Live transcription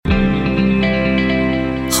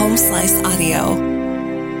Home Slice Audio.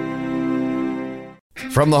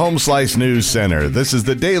 From the Home Slice News Center, this is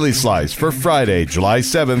the Daily Slice for Friday, July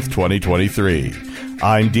 7th, 2023.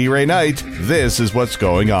 I'm D. Ray Knight. This is what's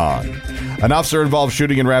going on. An officer-involved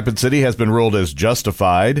shooting in Rapid City has been ruled as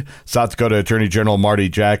justified. South Dakota Attorney General Marty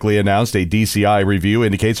Jackley announced a DCI review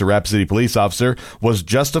indicates a Rapid City police officer was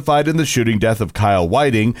justified in the shooting death of Kyle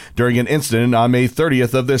Whiting during an incident on May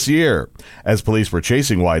 30th of this year. As police were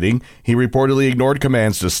chasing Whiting, he reportedly ignored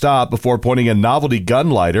commands to stop before pointing a novelty gun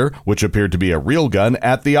lighter, which appeared to be a real gun,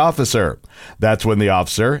 at the officer. That's when the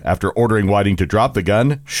officer, after ordering Whiting to drop the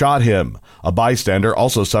gun, shot him. A bystander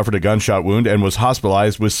also suffered a gunshot wound and was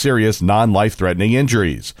hospitalized with serious non-life-threatening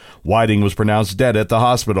injuries. Whiting was pronounced dead at the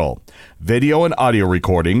hospital. Video and audio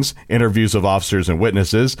recordings, interviews of officers and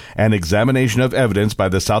witnesses, and examination of evidence by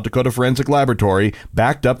the South Dakota Forensic Laboratory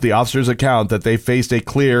backed up the officer's account that they faced a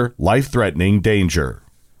clear, life-threatening danger.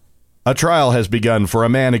 A trial has begun for a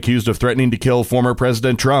man accused of threatening to kill former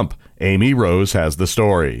President Trump. Amy Rose has the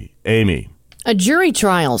story. Amy. A jury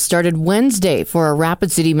trial started Wednesday for a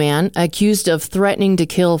Rapid City man accused of threatening to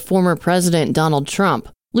kill former President Donald Trump.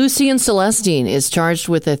 Lucien Celestine is charged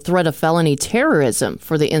with a threat of felony terrorism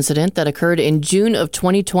for the incident that occurred in June of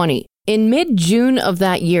 2020. In mid-June of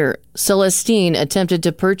that year, Celestine attempted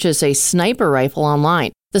to purchase a sniper rifle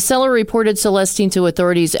online. The seller reported Celestine to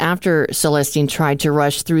authorities after Celestine tried to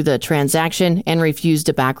rush through the transaction and refused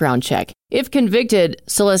a background check. If convicted,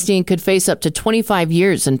 Celestine could face up to 25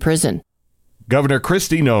 years in prison. Governor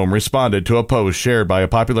Kristi Noem responded to a post shared by a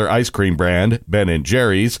popular ice cream brand, Ben &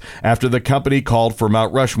 Jerry's, after the company called for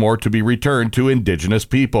Mount Rushmore to be returned to indigenous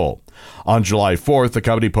people. On July 4th, the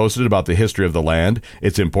company posted about the history of the land,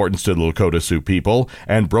 its importance to the Lakota Sioux people,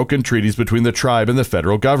 and broken treaties between the tribe and the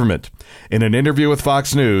federal government. In an interview with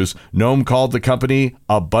Fox News, Noem called the company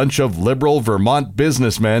a bunch of liberal Vermont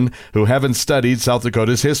businessmen who haven't studied South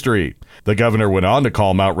Dakota's history. The governor went on to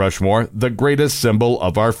call Mount Rushmore the greatest symbol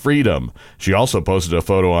of our freedom. She also posted a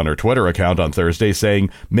photo on her Twitter account on Thursday saying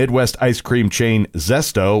Midwest ice cream chain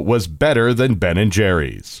Zesto was better than Ben &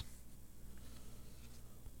 Jerry's.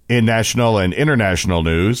 In national and international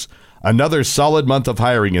news, another solid month of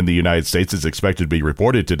hiring in the United States is expected to be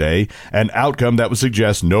reported today. An outcome that would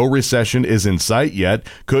suggest no recession is in sight yet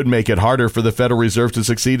could make it harder for the Federal Reserve to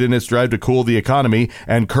succeed in its drive to cool the economy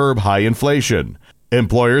and curb high inflation.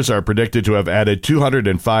 Employers are predicted to have added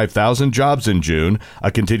 205,000 jobs in June. A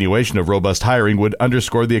continuation of robust hiring would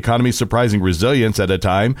underscore the economy's surprising resilience at a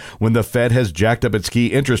time when the Fed has jacked up its key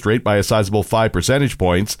interest rate by a sizable 5 percentage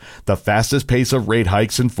points, the fastest pace of rate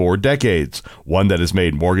hikes in 4 decades, one that has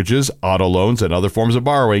made mortgages, auto loans, and other forms of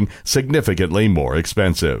borrowing significantly more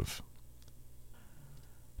expensive.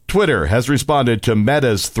 Twitter has responded to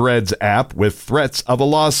Meta's Threads app with threats of a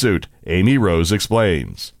lawsuit. Amy Rose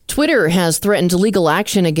explains. Twitter has threatened legal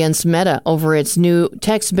action against Meta over its new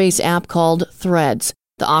text-based app called Threads.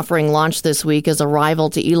 The offering launched this week as a rival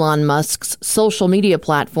to Elon Musk's social media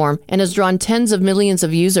platform and has drawn tens of millions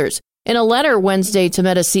of users. In a letter Wednesday to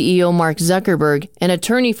Meta CEO Mark Zuckerberg, an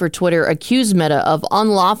attorney for Twitter accused Meta of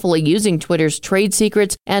unlawfully using Twitter's trade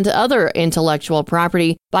secrets and other intellectual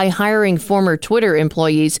property by hiring former Twitter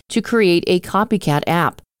employees to create a copycat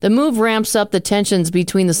app. The move ramps up the tensions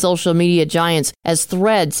between the social media giants as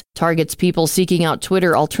Threads targets people seeking out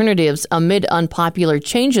Twitter alternatives amid unpopular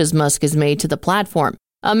changes Musk has made to the platform.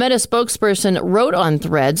 A Meta spokesperson wrote on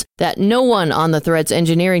Threads that no one on the Threads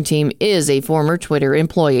engineering team is a former Twitter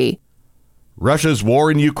employee. Russia's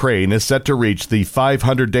war in Ukraine is set to reach the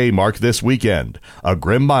 500-day mark this weekend, a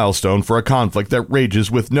grim milestone for a conflict that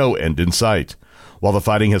rages with no end in sight. While the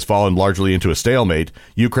fighting has fallen largely into a stalemate,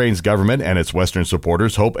 Ukraine's government and its Western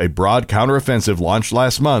supporters hope a broad counteroffensive launched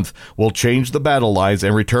last month will change the battle lines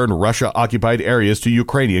and return Russia-occupied areas to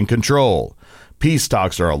Ukrainian control. Peace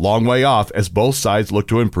talks are a long way off as both sides look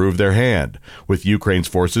to improve their hand, with Ukraine's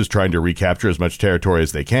forces trying to recapture as much territory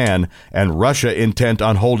as they can, and Russia intent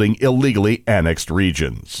on holding illegally annexed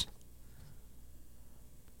regions.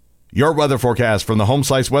 Your weather forecast from the Home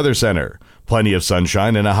Slice Weather Center. Plenty of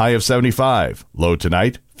sunshine and a high of 75. Low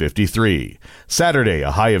tonight, 53. Saturday,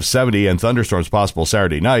 a high of 70 and thunderstorms possible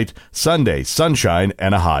Saturday night. Sunday, sunshine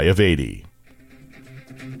and a high of 80.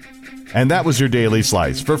 And that was your Daily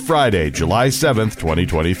Slice for Friday, July 7th,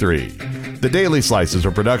 2023. The Daily Slice is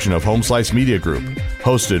a production of Home Slice Media Group,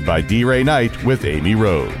 hosted by D. Ray Knight with Amy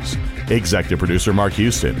Rose. Executive producer Mark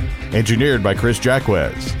Houston. Engineered by Chris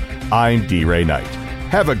Jacquez. I'm D. Ray Knight.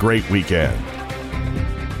 Have a great weekend.